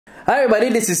Hi everybody,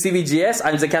 this is CVGS.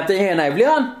 I'm the captain here and I have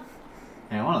Leon.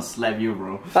 Hey, I want to slap you,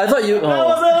 bro. I thought you... That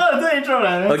was the intro,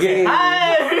 man. Okay.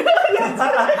 Hi!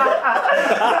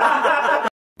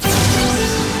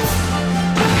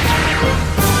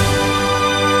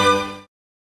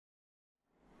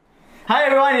 Hi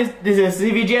everyone, this is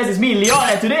CVGS, it's me, Leon,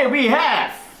 and today we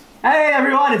have... Hey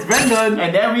everyone, it's Brendan.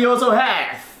 And then we also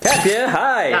have... Cap here,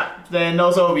 hi! Yeah, then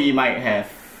also we might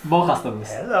have... more customers.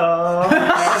 Hello!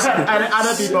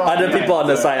 other people. Other people on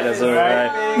the side as well,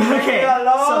 right? Okay,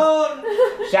 so,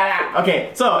 shut up. Okay,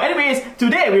 so anyways,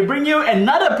 today we bring you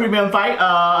another premium fight,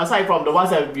 aside from the ones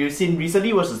that you've seen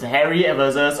recently, which is Harry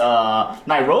versus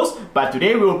Night Rose. But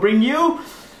today we will bring you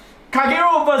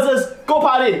Kagero versus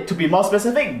Paladin. To be more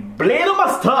specific,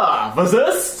 Blademaster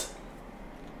versus...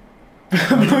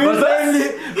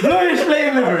 Bluish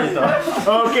Flame Liberator.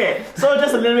 Okay, so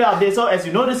just a little bit update. So as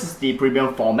you know, this is the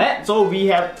premium format. So we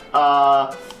have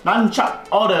nunchuck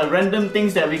all the random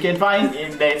things that we can find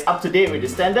in that is up to date with the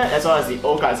standard, as well as the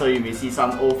old cards. So you may see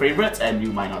some old favorites and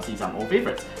you might not see some old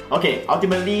favorites. Okay,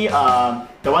 ultimately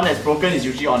the one that's broken is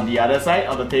usually on the other side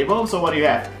of the table. So what do you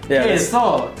have? Yeah, Okay,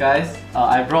 so guys,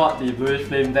 I brought the Bluish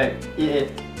Flame deck.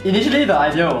 Initially the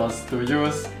idea was to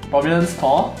use Prominence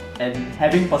Core and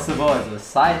having Percival as a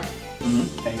side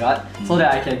Vanguard, so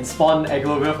that I can spawn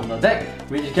Agglovier from the deck,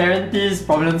 which guarantees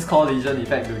Prominence Core Legion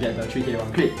effect to get the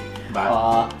 3k1 crit.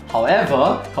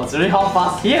 However, considering how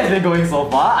fast he has been going so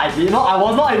far, I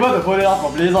was not able to pull it off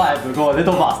properly, so I have to go a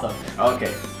little faster.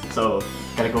 Okay, so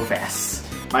gotta go fast.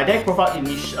 My deck profile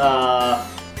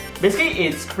basically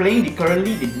it's playing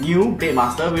currently the new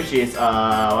Blademaster, which is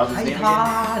what's his name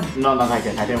again? No, not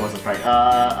Titan. Titan was a strike.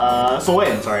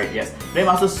 Soen, sorry, yes.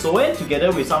 Blademaster Soen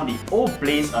together with some of the old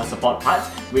Blaze support parts,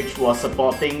 which was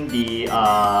supporting the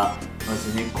what's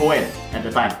his name? Cohen at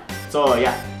the time. So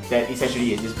yeah, that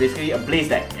essentially is basically a Blaze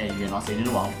deck, and you're not seen in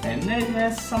a while. And then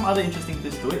there's some other interesting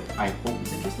bits to it. I hope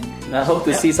it's interesting. And I hope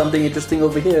to see something interesting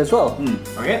over here as well.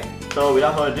 Okay, so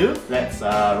without further ado, let's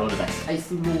roll the dice.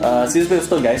 Scissors, paper,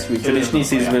 stone, guys. We traditionally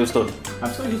scissors, paper, stone.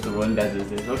 I'm so used to rolling dice these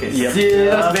days. Okay. Yep.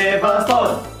 Scissors, paper,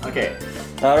 stone. Okay.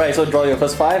 Alright, so draw your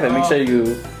first 5 and make sure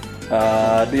you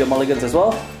do your mulligans as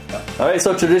well. Alright,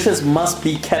 so traditions must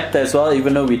be kept as well,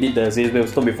 even though we did the scissors, paper,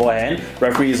 stone beforehand.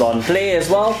 Referee is on play as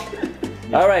well.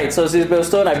 Alright, so scissors, paper,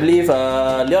 stone, I believe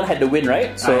Leon had the win,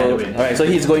 right? So, I had the win. Alright, so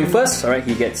he's going first. Alright,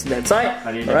 he gets that side.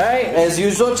 Alright, as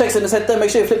usual, checks in the center. Make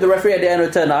sure you flip the referee at the end of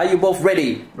the turn. Are you both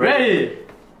ready? Ready!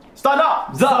 Start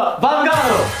up! The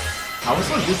Vanguard! I was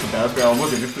so used to that, but I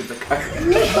almost didn't flip the card.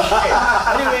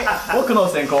 Anyway, Boku no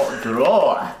Senko,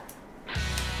 draw!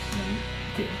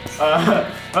 Okay.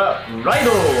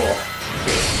 Rido!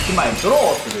 Okay, to my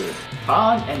draw through.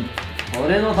 Turn and...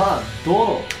 俺のターン、ドロ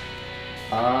ー。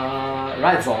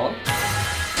Right on.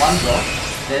 One draw.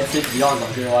 Then switch beyond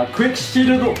on zero. Quick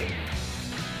shield.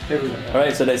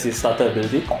 Alright, so that's his starter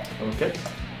ability. Okay.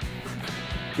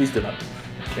 Please do not.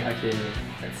 Okay,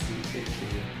 let's see.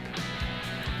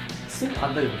 Swing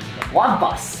under your one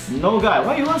pass. No guy,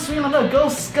 why you want to swing under a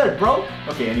girl's skirt, bro?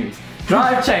 Okay, anyways.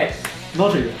 Drive check. No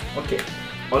trigger. Okay.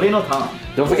 Ole no turn.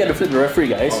 Don't forget to flip the referee,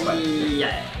 guys. Oh,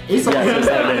 Yeah. It's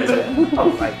Oh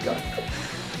my god.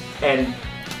 And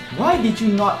why did you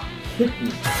not hit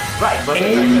me? Right, but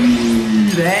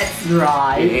that's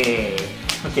right.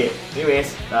 yeah. Okay,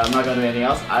 anyways, I'm not gonna do anything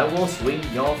else. I will swing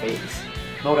your face.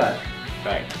 No guy.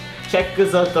 Right. Check the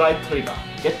drive trigger.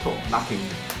 Get to nothing.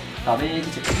 Damage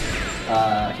check.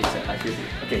 Okay, set. I feel it.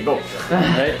 Okay, go.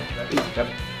 Right? Yep.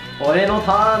 俺の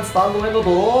ターン、スタンドへの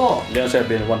ドロー。 Leon should have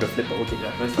been one to flip, but okay.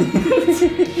 Yeah, first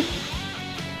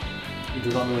You do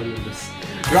not know any of this.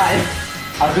 Right.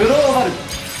 Agro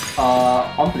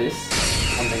on place.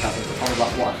 On the castle. On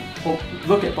block 1. Oh,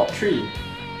 look at top 3.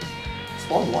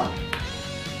 Spawn 1.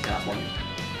 Yeah, spawn 1.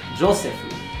 Joseph.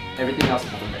 Everything else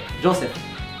is bottom deck. Joseph.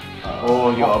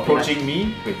 Oh, you're approaching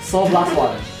me? Wait. Soul Blast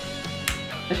 1.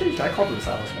 Actually, should I call to the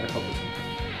side or should I call to the side?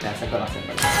 Yeah, second.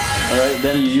 Alright,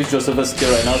 then you use Joseph's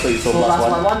skill right now, so you Soul Blast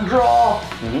 1. One draw!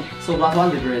 Soul Blast 1,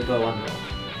 Liberator 1 draw.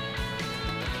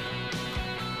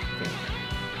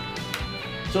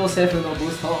 Joseph no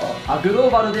booster. Agro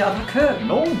Valde attack.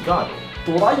 No god.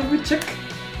 Drive check.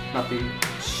 Nothing.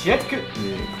 Check.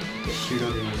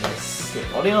 Shield is. Okay,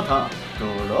 Ole no turn.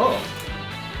 Draw.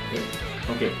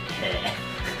 Okay.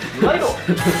 Rido.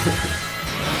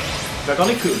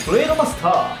 Draconic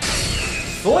Blademaster.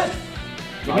 Soen.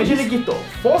 Imaginary Gift.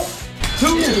 Force 2.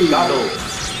 Gado.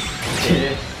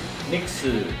 Okay. Next.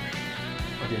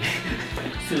 Okay.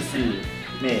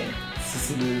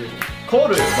 進む。コー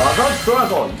ル、マザードラ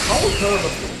ゴン、カウンターバ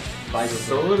スト、バイ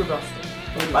ソウルバス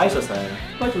ト、バイソス、バ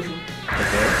イソス。Okay.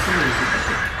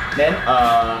 Then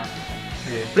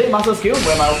Blademaster skill,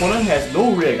 when my opponent has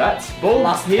no rear guards, both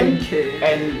Plus him 10k.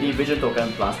 and the vision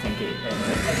token plus 10k.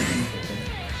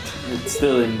 It's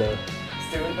still in the.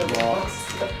 Still in the box.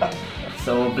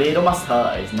 So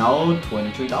Blademaster is now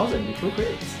 23,000 with 2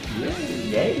 crits.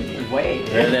 Yay! Wait.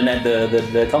 And then add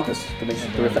the counters to make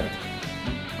to reflect.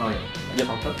 Oh yeah. Yep.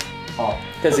 Counter? Oh.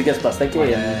 Because it gets plus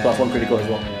 10k and plus 1 critical as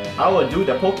well. I will do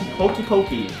the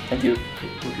pokey. Thank you. 2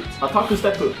 crits. Attack to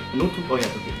step 2. No 2. Oh yeah, 2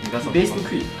 crits. Because of Base the 2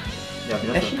 crit. Yeah,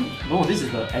 because Actually, no, this is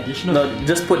the additional. No,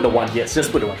 just put the 1. Yes,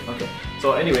 just put the 1. Okay.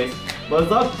 So anyways,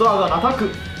 Berserk Dragon attack.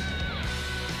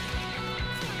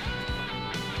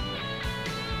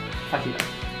 Fuck it.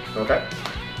 Okay.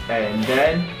 And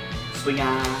then swing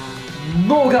out.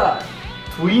 No guard!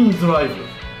 Twin Drive.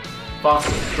 First,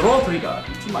 draw trigger.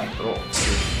 1枚ドロー。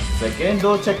セカン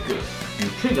ドチェック。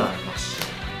Trigger rush.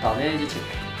 ダメージチェック。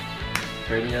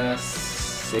プレミア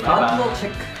ス。セカンドチ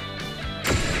ェック。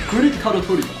クリティカル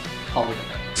トリガー。ハーモニ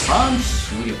パンチ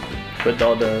終了。 Put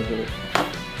all the.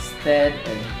 Stand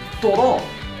and draw.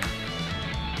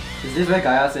 Is this where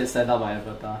Gaia says send out my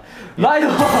avatar? Light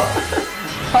up!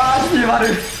 始まる!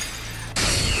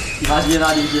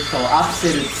 Imaginary gift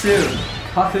Axel 2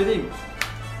確認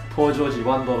登場時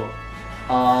1ドロ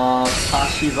ーパ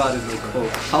シバルの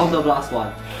Counter Blast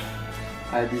 1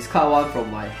 I discard 1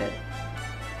 from my hand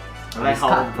I like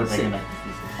how protected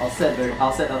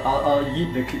I'll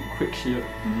yeet the quick shield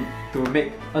to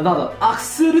make another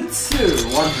Axel 2 1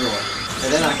 draw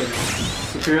and then I can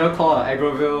superior call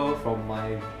Agroville from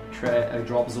my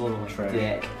drop zone or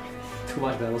deck. Too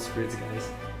much battle spirits, guys.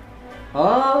 Okay,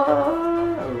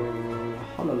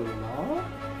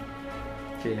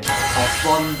 I'll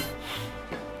spawn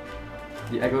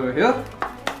the egg over here.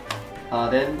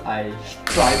 Then I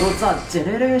try go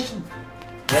generation.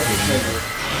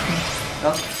 I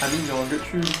mean, you're good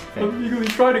tree. I'm legally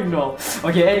trying now.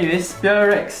 Okay, anyways, Spear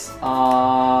Rex.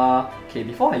 Okay,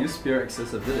 before I use Spear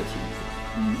Rex's ability,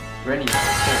 Rennie call.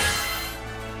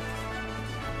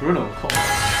 Bruno call.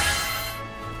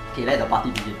 Okay, let the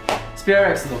party begin. Spear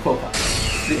Rex no call card.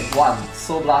 Flip 1,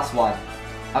 Soul Blast 1.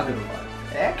 Agronova.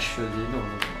 Actually, no.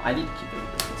 I need to keep it.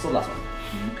 Soul Blast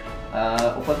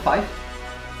 1. Open 5.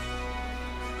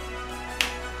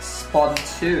 Spawn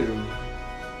 2.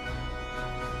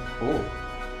 Oh.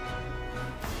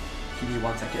 Give me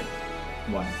 1 second.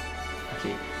 1.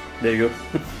 Okay. There you go.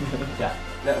 Yeah.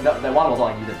 That one was all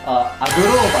I needed.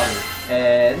 Agronova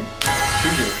and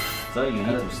Shinju. So you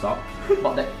need to stop.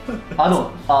 Not that.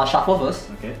 No. Shuffle first.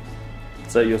 Okay.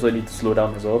 So you also need to slow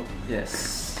down as well.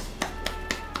 Yes.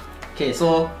 Okay,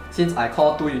 so since I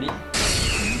call 2 unit,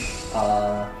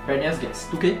 Brenius gets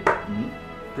 2k,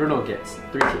 Bruno gets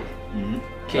 3k.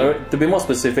 Okay. To be more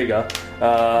specific,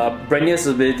 Brennia's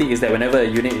ability is that whenever a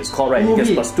unit is called, right, it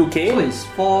gets plus 2k. So it's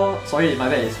 4, sorry, my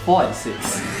bad, it's 4 and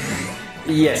 6.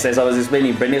 Yes, as I was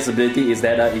explaining, Brennia's ability is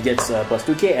that it gets plus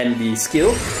 2k, and the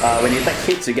skill, when you attack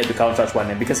hits, you get to counter charge 1,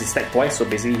 and because it's stacked twice, so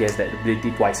basically he has that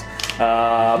ability twice.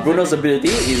 Bruno's ability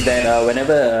is that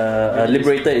whenever a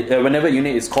Liberator, whenever a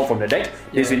unit is called from the deck,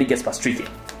 this unit gets plus 3k.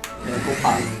 Go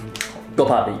Paladin. Go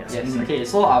Paladin, yes. Yes, okay,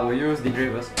 so I will use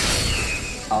Dindre first.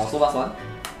 I'll Soul Blast 1.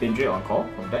 Dindre on call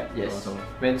from deck? Yes.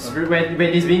 When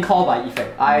it's being called by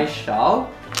effect, I shall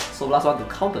Soul Blast 1 to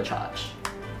counter charge.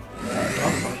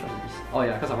 Oh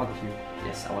yeah, because I want to heal.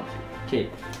 Yes, I want to heal. Okay,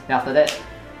 then after that,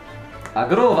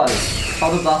 Agroville,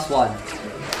 Counter Blast 1.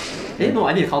 No,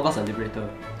 I need to Counter Blast a Liberator.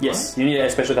 Yes, you need a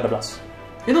special Counter Blast.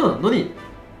 No need.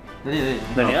 No need,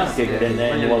 okay,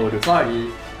 then you want to do.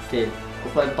 Sorry. Okay,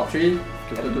 open top 3.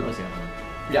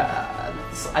 Yeah,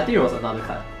 I think it was another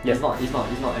card. Yes. It's not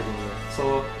Agroville.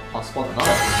 So I'll spawn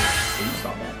another. Can you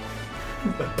stop that?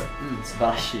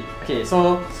 Splash. Okay,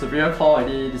 so Superior Claw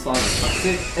already, this one is plus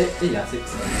 6. Yeah, 6.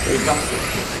 So it comes to.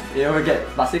 It will get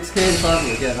plus 6k, this one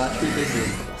will get another 3k, so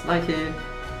plus 9k.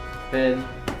 Then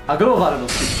Agroville will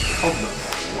speak. Counter.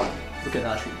 1. Look at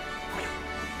that tree.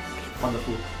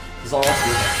 Wonderful. Zoros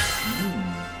River.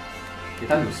 Okay,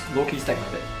 time to low key stack my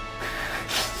deck.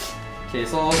 Okay,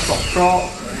 so drop.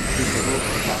 This will go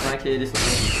plus 9k, this will go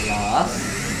plus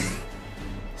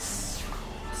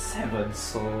 7,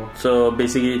 So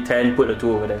basically 10, put a 2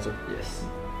 over there. So yes,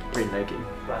 great lagging.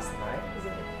 Plus 9,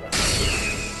 isn't it? Plus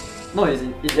 6. No,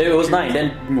 it was 9,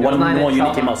 then one more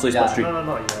unit came out, so it's plus 3.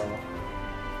 No,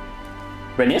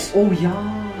 Brennius? Oh yeah!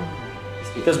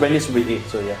 Because Brennius will be 8,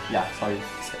 so yeah. Yeah, sorry.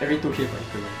 It's every 2k for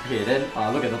increment. Okay, then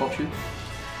look at the top 3.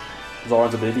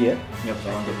 Zoran's ability, yeah? Yep,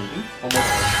 Zoran's ability. Almost.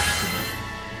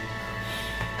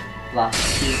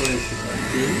 Last 3, so it's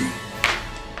 15.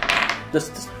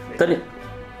 Just turn it.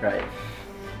 Right.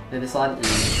 Then this one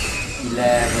is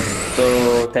 11. So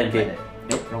 10k.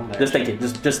 Nope. wrong direction. Just take it.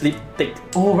 Just leave. Take.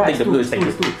 Oh right, Take the blue. Take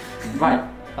it. Right.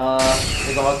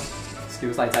 Take on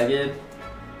skill side again.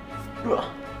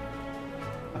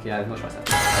 Okay, I have no choice.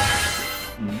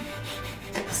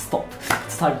 Stop.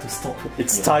 It's time to stop.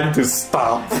 It's time to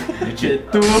stop. Okay,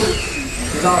 2.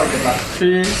 Now I get plus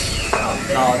 3.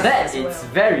 Now that is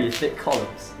very thick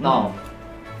columns. Now,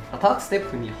 attack step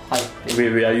 20 height.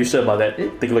 Wait, are you sure about that?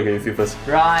 Take a look at your few first.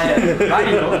 Right,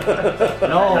 you know.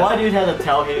 No, why do you have to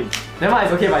tell him? Never mind,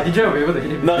 it's okay, my teacher will be able to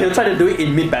hit him. No, he'll try to do it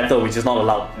in mid-battle, which is not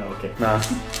allowed. Oh, okay. Nah.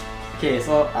 Okay,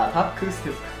 so attack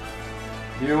skill.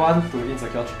 Do you want to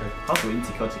insecure chicken? How to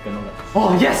insecure chicken over?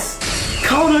 Oh yes!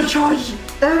 Counter charge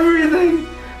everything!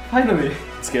 Finally!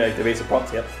 Skill activates the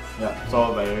procs, yep. Yeah.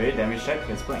 So by the way, damage check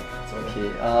is blank. So Okay,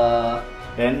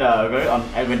 then going on,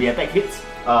 and when the attack hits,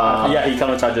 yeah, he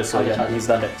counter charges, so Counter yeah, charges. he's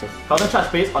done that. So. counter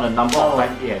charge based on the number of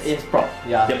times he has. It's proc,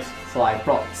 yeah. Yep. So I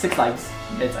proc 6 times.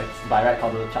 It's like by right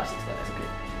counter charge 6 times, that's okay.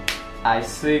 I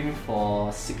swing for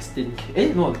 16k.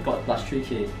 Eh, no, got plus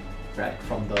 3k. Right,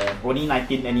 from the Only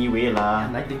 19 anyway lah.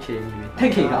 19k anyway.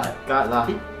 10k guard. God lah.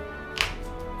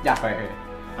 Yeah, correct.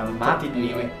 I'm Might 13 be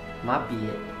anyway. it. Might be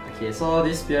it. Okay, so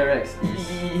this Spear Rex is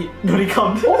No, they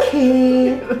count.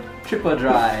 okay. Triple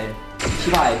drive.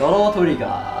 Shibai, Doro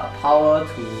Toriga. Power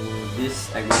to this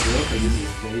aggro zero, so this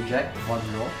is Play Jack, 1-0.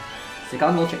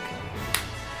 Second check.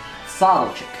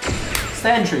 Saddle check.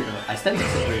 Stand trigger. I stand the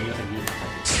trigger and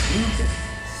use it.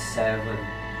 7.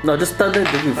 No, just start there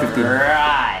taking 15.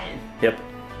 Right. Yep.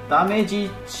 Damage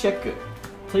check.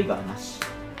 Trigger nash.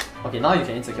 Okay, now you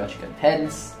can insecure chicken.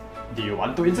 Hence, do you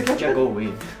want to insecure Jack chicken? go away.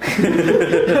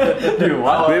 Do you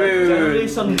want? Wait.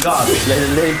 Generation Guard. Let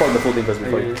him pop the full thing first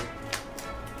before you.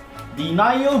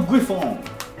 Denial Griffon.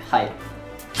 Hi.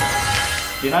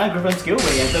 Denial Griffon skill,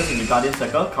 when he enters in the Guardian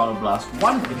Circle, counter blast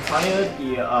 1 entire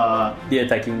The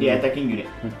attacking. the attacking unit.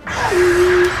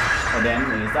 And then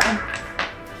when it's done,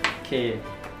 Okay.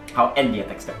 I'll end the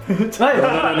attack step. This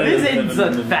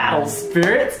isn't battle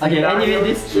spirit. Okay, anyway,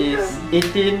 this is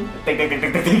 18.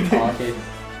 Oh, okay.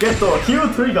 Get the heal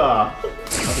trigger.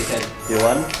 Okay, 10. You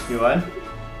want? You want?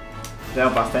 Then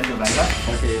I'll pass 10 to Vanguard.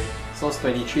 Okay, so it's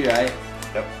 23, right?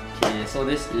 Yep. Okay, so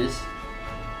this is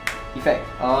effect.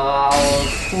 I'll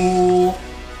pull.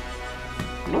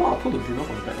 No, I'll pull the Juno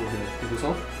from the back over here. You do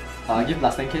so. Give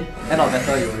plus 10k. End of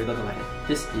battle, you will return to my hand.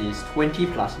 This is 20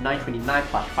 plus 9, 29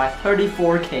 plus 5,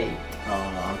 34k.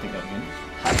 I'll take that again.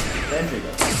 Hi. 10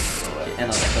 trigger. Okay, end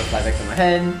of battle, fly back to my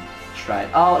hand. Try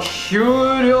it out.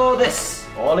 Shoot you this.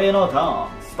 All in or down.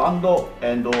 Stand up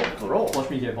and draw. Watch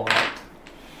me get ball.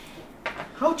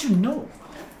 How'd you know?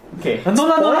 Okay. No.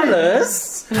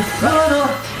 Spoilers! No.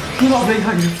 You're not playing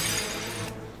Kagero.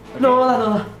 No.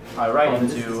 I write Oh,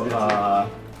 this into is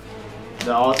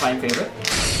the all-time favorite.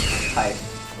 Hi.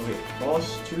 Okay. Boss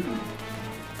 2. Is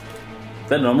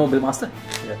that normal Blademaster?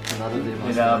 Yeah. Another day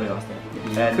Blademaster.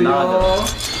 Ikuyo. Another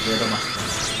Blademaster.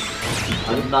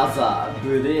 Another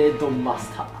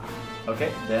Blademaster.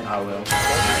 Okay, then I will call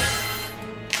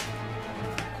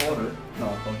it. No,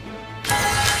 I'll call here.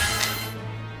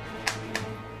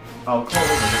 I'll call it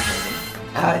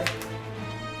Hi.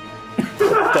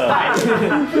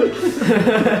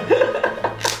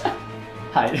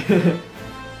 Hi.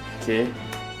 Okay.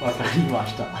 What's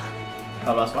Blademaster?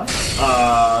 last one.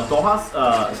 DOVA's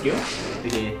skill.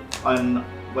 Okay. And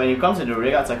when it comes into the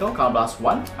Rearguard Cycle, count blast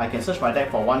 1. I can search my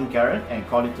deck for 1 Garen and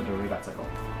call it to the Rearguard Cycle.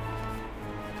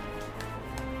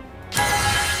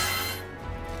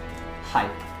 Hi.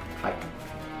 Hi.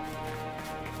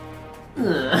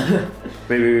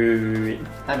 Wait.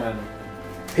 I'm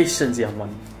Patience, young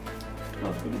one.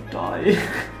 not gonna die.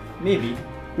 Maybe.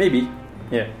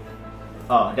 Yeah.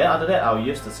 Then after that, I'll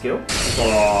use the skill for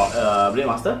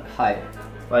Blademaster. Hi.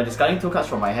 By discarding 2 cards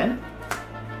from my hand,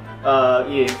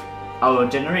 I will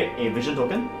generate a vision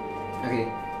token, Okay.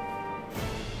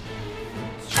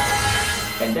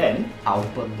 and then I'll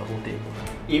burn the whole thing.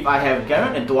 if I have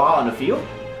Garen and Dua on the field,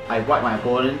 I wipe my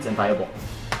opponent's entire board.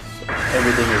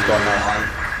 Everything is gone now.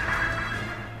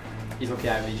 It's okay,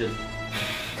 I'm Legion.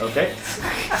 Okay,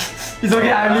 It's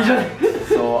okay, I'm Legion.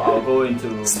 so I'll go into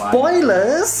my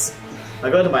Spoilers!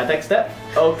 attack step.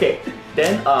 Okay,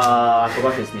 then I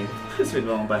forgot his name. It's been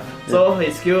a long time. So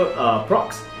his skill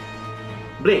procs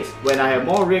Blaze. When I have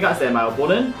more rear guards than my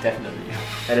opponent, Definitely.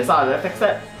 at the start of the attack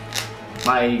step,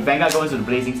 my Vanguard goes into the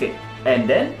blazing state. And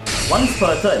then, once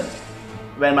per turn,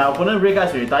 when my opponent rear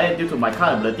guards is retired due to my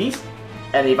card abilities,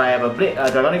 and if I have a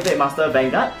Dragonic Blademaster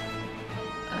Vanguard,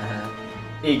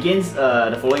 it gains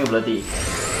the following ability.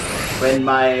 When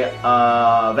my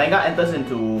Vanguard enters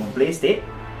into blaze state,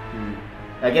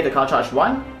 I get the counter charge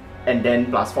 1, and then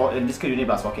plus 4, and this kill unit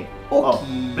plus 4k. Oh,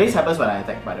 blaze happens when I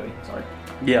attack, by the way, sorry.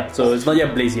 Yeah, so it's not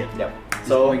yet blazed yet. Yep. It's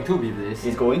So going to be this.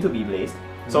 it's going to be blazed.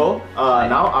 So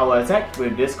now I will attack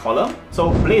with this column.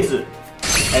 So blaze it.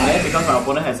 And then because my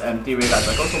opponent has empty ray guard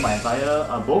circle, so my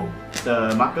entire both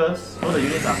the markers, all the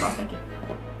units are plus 10k.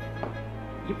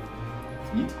 Yep.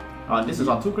 Yeet. This is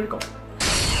on 2 critical.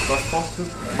 Plus cost 2.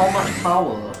 How much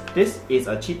power? This is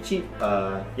a cheap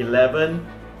 11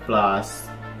 plus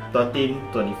 13,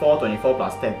 24, 24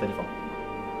 plus 10, 34.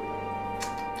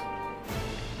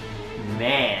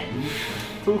 Man.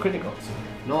 2 criticals.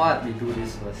 You know what? We do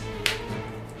this first.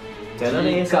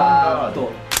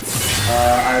 Kagero. I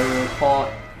will call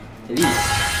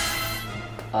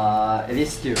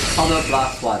Elise skill. Counter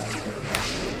blast 1.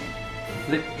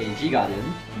 Flip a G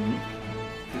Guardian.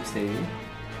 Flip stay.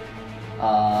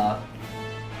 I'll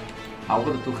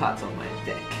put the 2 cards on my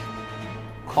deck.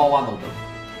 Call one of them.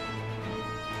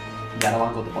 The other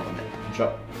one go to bottom deck.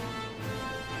 Sure.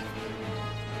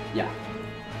 Yeah.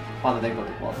 One of them go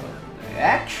to bottom.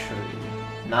 Actually,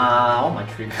 nah, I want my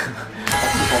trick. I'll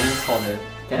put the province call there.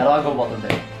 The other one go bottom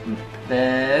deck.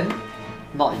 Then,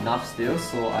 not enough still,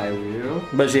 so I will.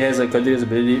 But she has a continuous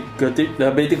ability. The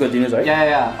ability continues, right?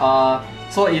 Yeah.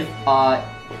 So if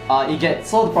it gets,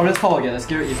 so the province call will get a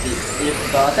skill if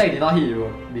the attack did not hit, it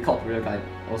will be called real guide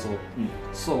also.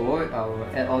 So I will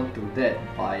add on to that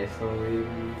by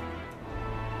throwing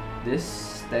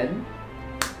this 10.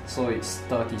 So it's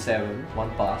 37,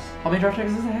 1 pass. How many draft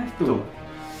checks does it have? 2.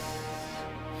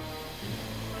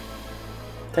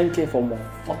 10k for more.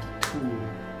 42.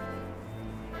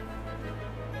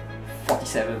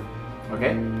 47.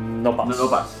 Okay. No pass. No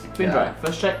pass. Twin Yeah. drive.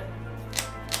 First check.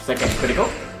 Second critical.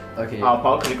 Okay. Our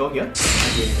power critical here.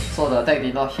 Okay. So the attack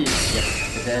did not hit. Yep.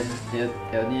 And then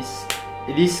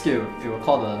in this skill, it will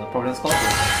call the province call.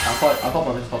 I'll call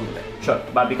province call to the back. Sure.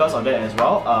 But because of that as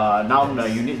well, now the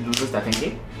unit loses that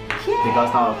 10k. Because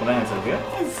now our opponent has a rear.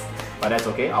 But that's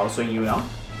okay. I'll swing you now.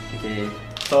 Okay.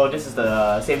 So this is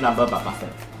the same number but plus 10.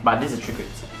 But this is 3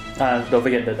 crits. Don't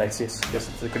forget the dice, yes. Yes,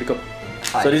 it's a critical.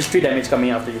 Hi. So this is 3 damage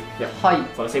coming after you. Yeah. Hi.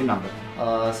 For the same number.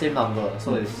 Same number.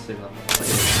 So it's same number.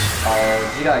 Okay. I'll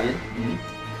Giga again.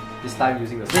 This time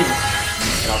using the same.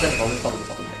 And I'll send the province call to the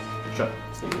bottom deck. Sure.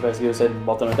 So you guys will send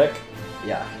bottom of deck.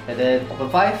 Yeah. And then open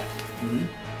 5.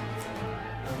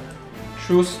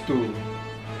 Choose 2.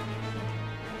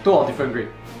 2 of different grade.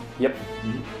 Yep.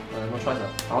 No choice.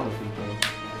 I want to filter.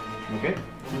 Okay.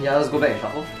 Yeah, let's go back and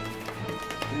shuffle.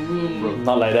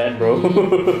 Not like that, bro.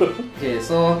 Okay,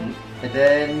 so and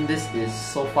then this is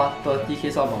so far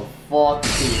 30k, so I'm on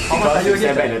 42. How much are Because you you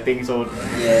send back again? the thing, so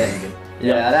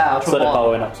Yeah, then I'll throw So the more. power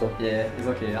went up, so. Yeah, it's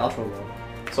okay. I'll throw more.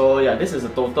 So yeah, this is a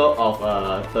total of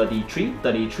 33.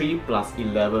 33 plus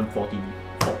 11,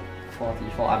 44.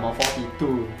 44. I'm on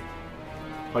 42.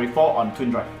 44 on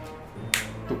twin drive.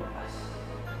 2 pass.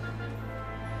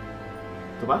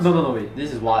 2 pass? No, wait.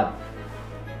 This is 1.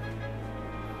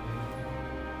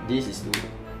 This is 2.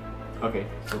 Okay,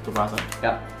 so 2 pass.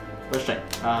 Yep. First check.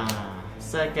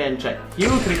 Second check.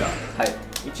 Heal trigger. Hi.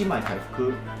 Ichiman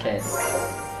Kaifuku. Can.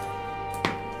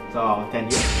 So 10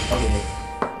 heal. Okay.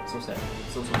 So sad.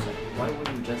 So sad. Why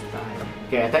wouldn't you just die?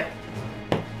 Okay, attack.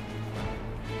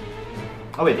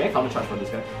 Oh wait, did I counter charge for this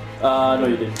guy? No,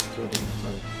 you didn't. So,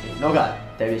 sorry. No guard.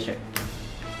 Damage check.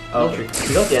 Okay.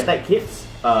 Because the attack hits,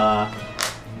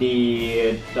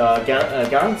 the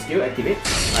Garant skill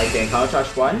activates. I can counter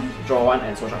charge 1, draw 1,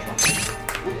 and soul charge 1.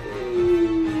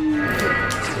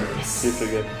 You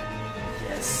trigger.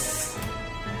 Yes.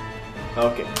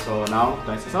 Okay, so now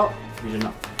dice is out, vision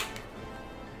up.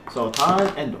 So turn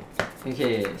endo.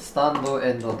 Okay, stando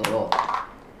endo draw.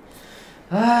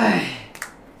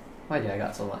 Why did I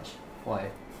got so much?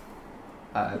 Why?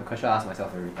 The question I ask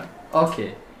myself every time.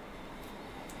 Okay.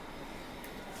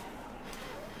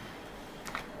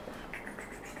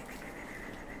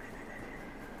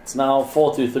 It's now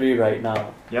 4-3 right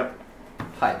now. Yep.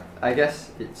 Hi. I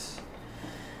guess it's.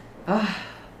 You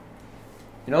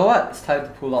know what? It's time to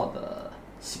pull out the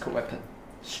secret weapon.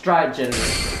 Stride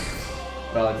Generator.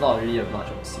 Well, it's not really much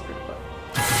of a secret, but.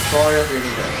 Glorious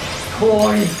Ranger.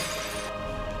 Boy!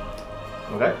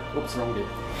 Okay. Oops, wrong game.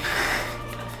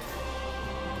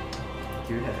 Do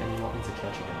you have any more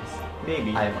insecure chickens?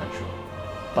 Maybe. I am unsure.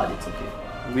 But it's okay.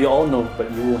 We all know, but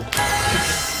you won't.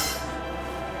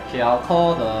 Okay, I'll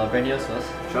call the Brenius first.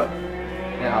 Sure.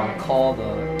 Then I'll call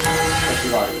the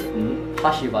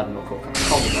Hashiban no Koka.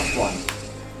 Count it plus 1.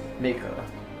 Make a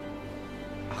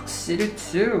Auxiliary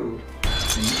 2.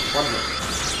 1 more.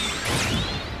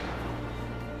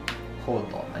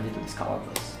 Hold on, I need to discard 1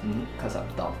 first. Because I'm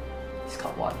down.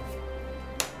 Discard 1.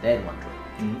 Then 1 draw.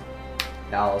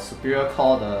 Now I'll Superior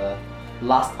call the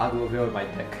last Agroville in my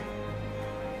deck.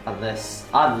 Unless,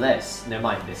 never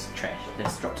mind, this trash.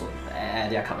 This drop zone.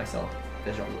 Yeah, I cut myself.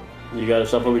 This drop zone. You gotta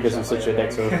shuffle because you switched your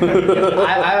deck, so.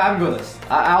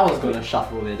 I was gonna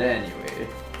shuffle it anyway.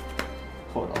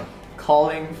 Hold on.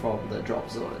 Calling from the drop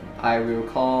zone. I will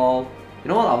call. You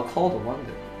know what? I'll call the one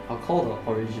that. I'll call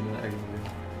the original aggro.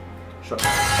 Sure.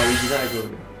 Original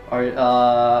aggro.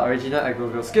 Original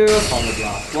aggro skills on the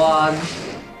blast one.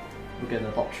 Look at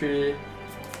the top 3.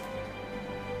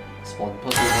 Spawn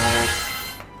Percival.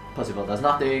 Percival does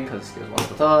nothing because skills once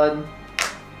per turn.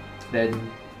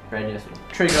 Then Renius will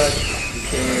trigger.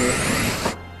 Okay.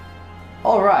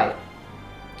 Alright.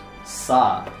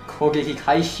 Sa Kogeki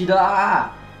Kaishi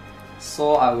da!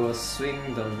 So I will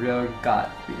swing the rear guard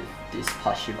with this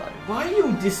Pashiba. Why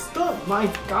you disturb my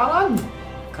Galan?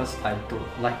 Because I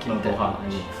don't like him that Doha.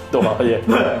 much. Doha,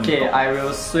 yeah. Okay, I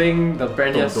will swing the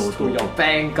Brenius to your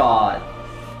Vanguard.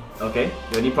 Okay,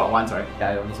 you only proc once, right? Yeah,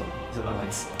 I only saw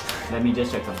once. Let me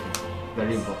just check something.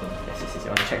 Very important. Yes. You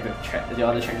want to check the You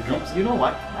want to check the drops? You know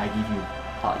what? I give you.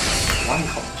 One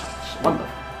counter charge.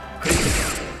 Wonderful.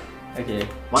 Okay.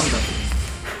 Wonderful.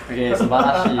 Okay,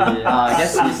 Subarashi. I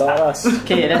guess Saras.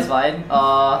 okay, that's fine.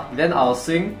 Then I'll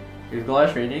swing with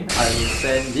Glorious Training. I will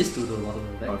send this to the bottom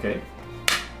of the deck. Okay.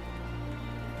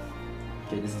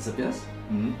 Okay, this disappears.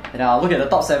 Mm-hmm. And I'll look at the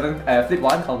top 7, flip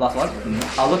 1, count plus 1.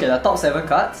 Mm-hmm. I'll look at the top 7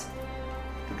 cards.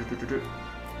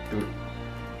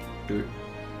 Do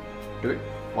it.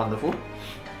 Wonderful.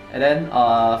 And then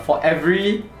for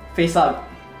every face up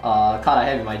card I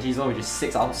have in my G zone, which is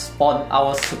 6, I'll spawn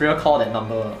our superior call that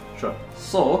number. Sure.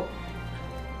 So,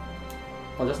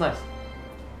 just nice.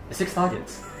 6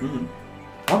 targets. Mm-hmm.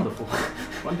 Wonderful.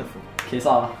 Wonderful. Okay, so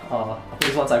I'll put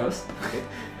this one side first. Okay.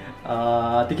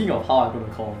 Thinking of how I'm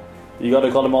gonna call. You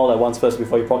gotta call them all at once first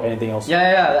before you proc anything else.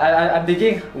 Yeah. I'm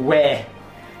thinking where.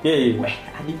 Yeah. Where?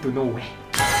 I need to know where.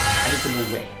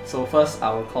 So first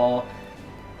I will call.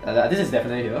 This is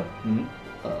definitely here. Mm-hmm.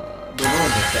 Bruno in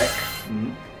the deck.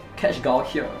 Mm-hmm. Catch Gao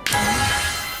here.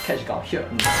 Catch Gao here.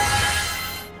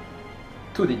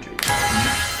 2 D3.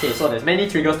 Okay, so there's many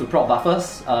triggers to proc, but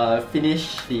first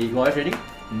finish the Glorious Training.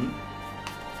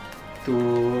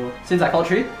 Since I called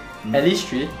 3, at least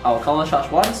 3, I'll counter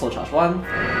charge 1, so charge 1.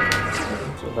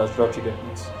 So that's draw trigger.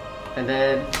 Yes. And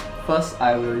then first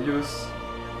I will use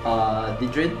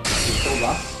Didrain to Soul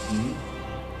Blast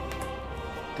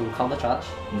to counter charge.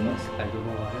 First, I don't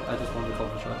know why, I just want to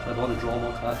counter charge. I don't want to draw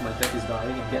more cards, my deck is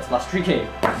dying and gets plus 3k.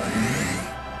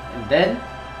 And then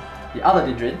the other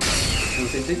Didrain, do the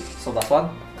same thing, Soul Blast 1,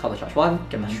 counter charge 1,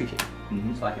 get plus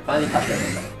 3k. So I can finally touch that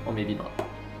number, or maybe not.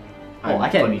 Oh, I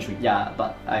can. Yeah,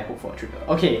 but I hope for a trigger.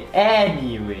 Okay,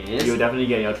 anyways. You'll definitely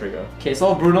get your trigger. Okay,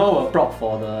 so Bruno will proc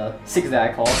for the 6 that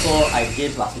I call, so I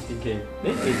gain plus 15k.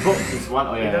 It broke this one.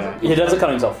 Oh yeah. He doesn't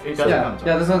count himself. It doesn't count.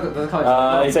 Yeah, doesn't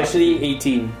count. It's actually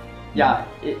 18. Yeah,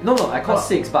 no, I called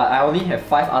 6, but I only have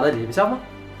 5 other than himself.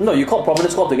 No, you called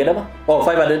Providence Corp together, ma? Oh,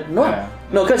 5 other. No, Yeah.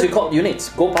 no, because you called units.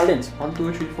 Go Paladins. 1,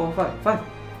 2, 3, 4, 5. 5.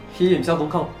 He himself don't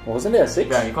count. Wasn't there a 6?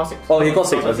 Yeah, you cost 6. Oh, he got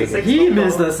 6. Okay. He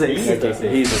missed the 6. Okay,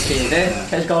 he's a 6. Okay, then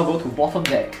Catch Gao go to bottom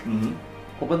deck.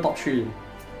 Open top 3.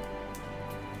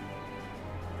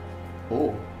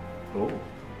 Oh. Oh.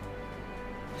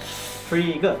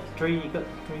 Trigger.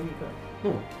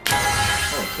 No.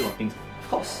 Oh, still got things. Of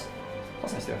course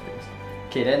I still have things.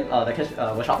 Okay, then the catch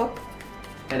will shuffle.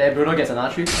 And then Bruno gets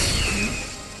another 3.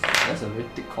 That's a very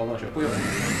thick corner, I should put it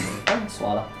on.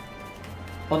 Swallow.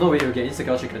 Oh no, wait, you'll get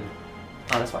insecure chicken.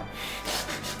 That's fine.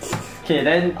 Okay,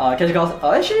 then catch Gao.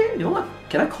 Actually, you know what?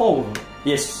 Can I call over?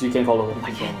 Yes, you can call over.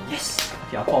 I can, yes!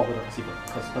 Okay, I'll call over the Percival,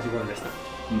 because Percival is rested.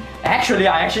 Actually,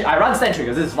 I run stand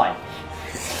triggers, this is fine.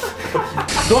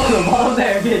 Go to the bottom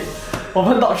there again.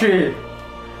 Open top 3.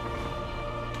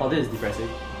 Oh, this is depressing.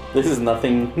 This is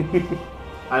nothing.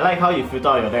 I like how you filter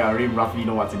out your deck. I already roughly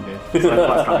know what's in there. So I know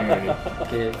what's coming already.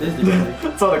 Okay, this is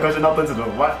depressing. So the question now turns into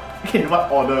what? In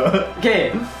what order?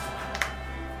 Okay.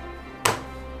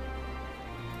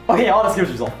 Okay, all the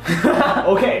skills resolved.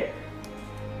 Okay.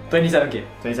 27k.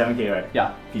 27k, right?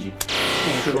 Yeah. PG.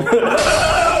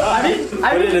 I mean,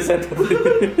 Put it in the center.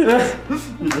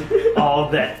 All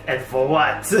that and for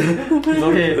what? it's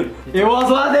okay. It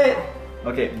was worth it.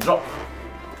 Okay, drop.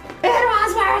 It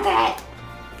was worth it.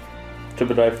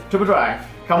 Triple drive. Triple drive.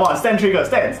 Come on, stand trigger.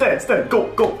 Stand.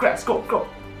 Go, grabs, go.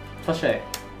 First check.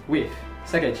 Whiff.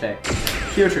 Second check.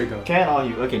 Heal trigger. Can or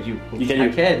you? Okay, you. You can I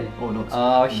use. can. Oh no.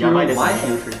 Heal mine my doesn't.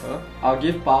 heal trigger. I'll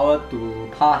give power to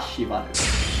Pashivaru.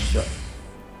 Sure.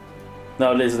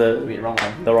 No, this is Wait, wrong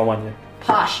one. the wrong one. Yeah.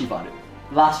 Pashivaru.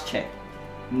 Last check.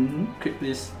 Quick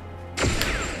please.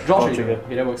 Drop trigger. trigger.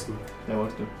 Okay, that works too. That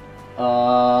works too.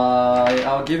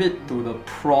 I'll give it to the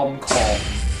prom call.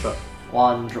 Sure.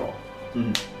 1 draw. Let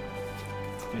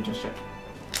me just check.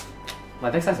 My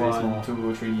deck size is very 1, small.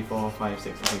 2, 3, 4, 5,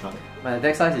 6. Okay, got it. My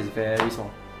deck size is very small.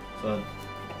 So,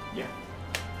 yeah.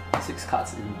 6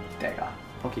 cards in deck.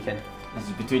 Okay, can. This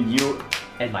is between you.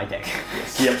 And my deck.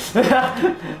 Yes.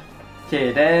 Yep.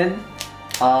 Okay, then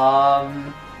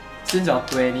since you're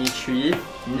 23,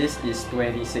 this is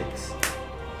 26.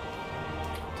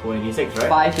 26,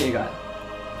 right? 5k card.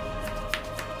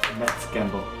 Let's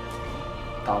gamble.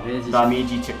 打别机 Dummy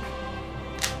G check.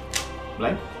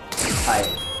 Blank? Hi.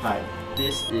 Hi.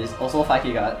 This is also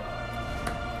 5k card.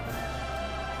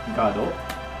 Gado.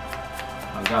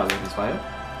 Gado is fire.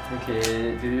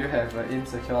 Okay, do you have an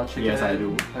insecure trigger? Yes, I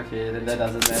do. Okay, then that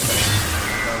doesn't matter.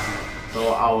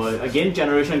 So our again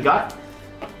generation guard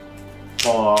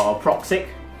for proc sake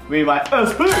with my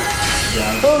Earthquake.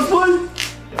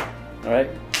 Alright.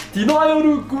 Denial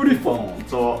to good form.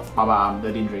 So I'm the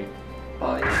Dindre.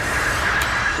 Oh, yeah.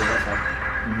 Okay, that's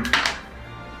fine.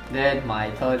 Then my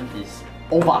turn is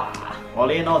over.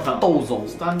 Ole no turn. Dozo.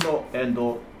 Stando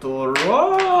endo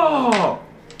Toro.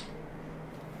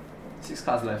 6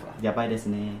 cards left. Yabai desu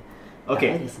ne.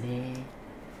 Okay.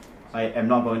 I am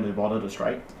not going to bother to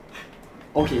strike.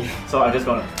 Okay. So I'm just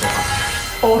gonna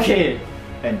Okay.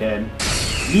 and then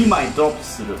 2枚ドロップ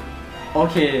する。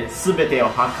 Okay. すべてを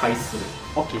破壊する。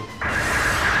 Okay.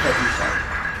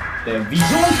 Then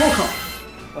Vision Token.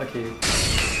 Okay.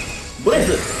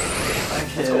 Blaze.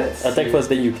 Okay, let's Attack see. first,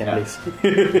 then you can Yeah. place.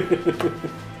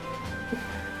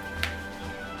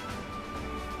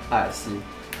 I see.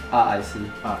 I see.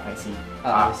 I see.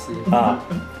 I see.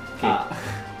 Okay.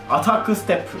 Attack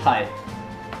step. Hi.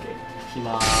 Okay. いき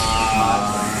ま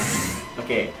ー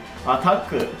Okay.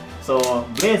 Attack. So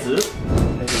Blaze.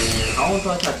 Okay.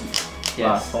 Counter charge.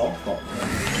 Yes. 4.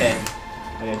 10.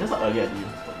 Okay, just like earlier.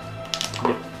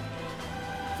 Yep.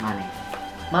 Money.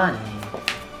 Money.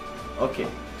 Okay.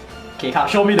 Okay, Kak,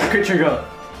 show me the crit trigger.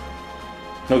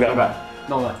 No Okay. gun.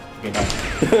 No one. Okay, done.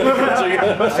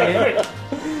 Okay.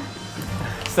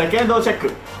 Second door check.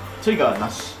 Trigger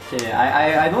nash. Okay,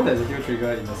 I know there's a new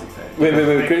trigger in the 6 set. Wait,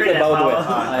 critical power to it.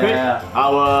 Crit. yeah.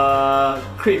 Our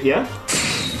crit here.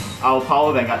 Our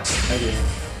power Vanguard. Okay.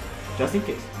 Just in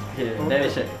case. Okay,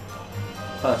 damage check.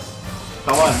 First.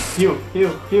 Come on. Heal.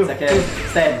 Second.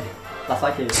 Stand. Plus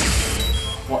 5k.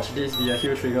 Watch this be a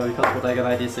heal trigger because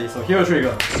Protagonitis says so. Heal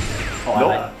trigger. Oh,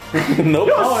 Nope. I like. Nope.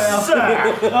 Oh,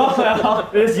 yeah. Oh, well.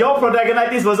 It's your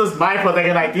Protagonitis versus my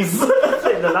Protagonitis.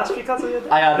 The last 3 cards of your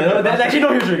deck? There's actually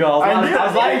no heal trigger. I knew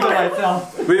was lying to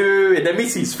myself. Wait. That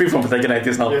means he's free from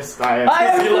Protagonitis now. Yes, I am. I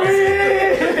am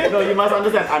free! No, you must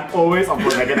understand, I'm always on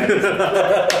Protagonitis.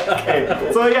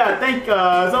 Okay, so yeah,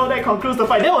 so that concludes the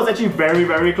fight. That was actually very,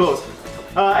 very close.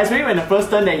 Especially when the first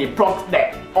turn that he proc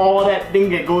that all that thing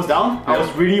that goes down, I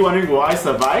was really wondering will I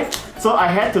survive. So I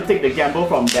had to take the gamble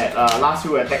from that last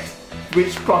few attacks,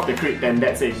 which proc the crit, then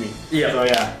that saved me. Yeah. So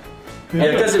yeah.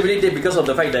 Yeah, because it really did because of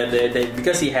the fact that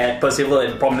because he had Percival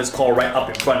and Prominence Core right up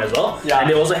in front as well. Yeah. And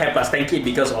they also have plus 10k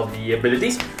because of the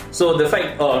abilities. So the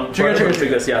fact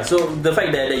triggers, yeah. So the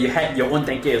fact that you had your own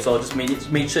 10k as well just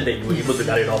made sure that you were able to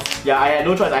guard it off. Yeah, I had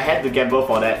no choice. I had to gamble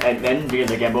for that, and then the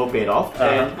gamble paid off.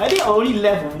 And I think I only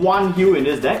left 1 heal in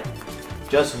this deck.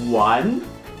 Just 1.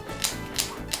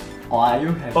 Oh,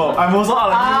 you have. Oh, I'm also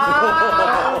out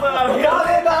of heal.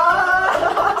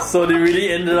 So they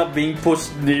really ended up being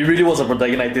pushed. It really was a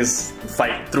Protagonitis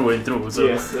fight through and through. So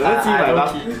Yes, let's see my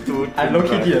last two. I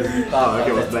low-key did a retard. Oh, okay,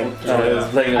 it was but blank. that's okay. it was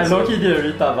playing I also. low-key did a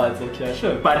retard, but it's okay,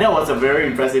 sure. But that was a very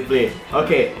impressive play.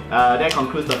 Okay, that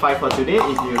concludes the fight for today.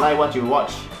 If you like what you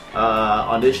watch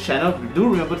on this channel, do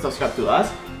remember to subscribe to us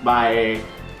by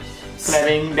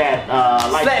slamming that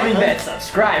like Slamming button. that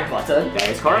subscribe button. That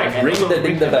is correct. And Ring also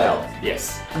the bell.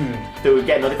 Yes. To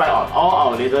get notified on all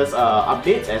our latest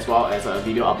updates as well as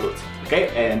video uploads. Okay,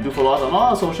 and do follow us on all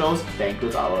our socials. That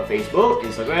includes our Facebook,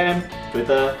 Instagram,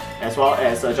 Twitter, as well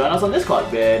as join us on Discord,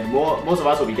 where most of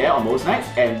us will be there on most nights.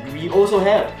 And we also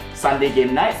have Sunday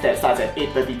game nights that starts at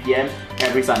 8:30 PM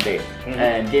every Sunday.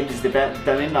 And games is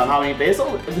depending on how many players.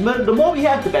 So the more we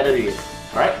have, the better it is.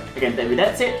 Alright, again, with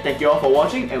that said, thank you all for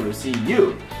watching, and we'll see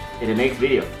you in the next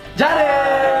video.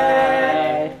 Jare!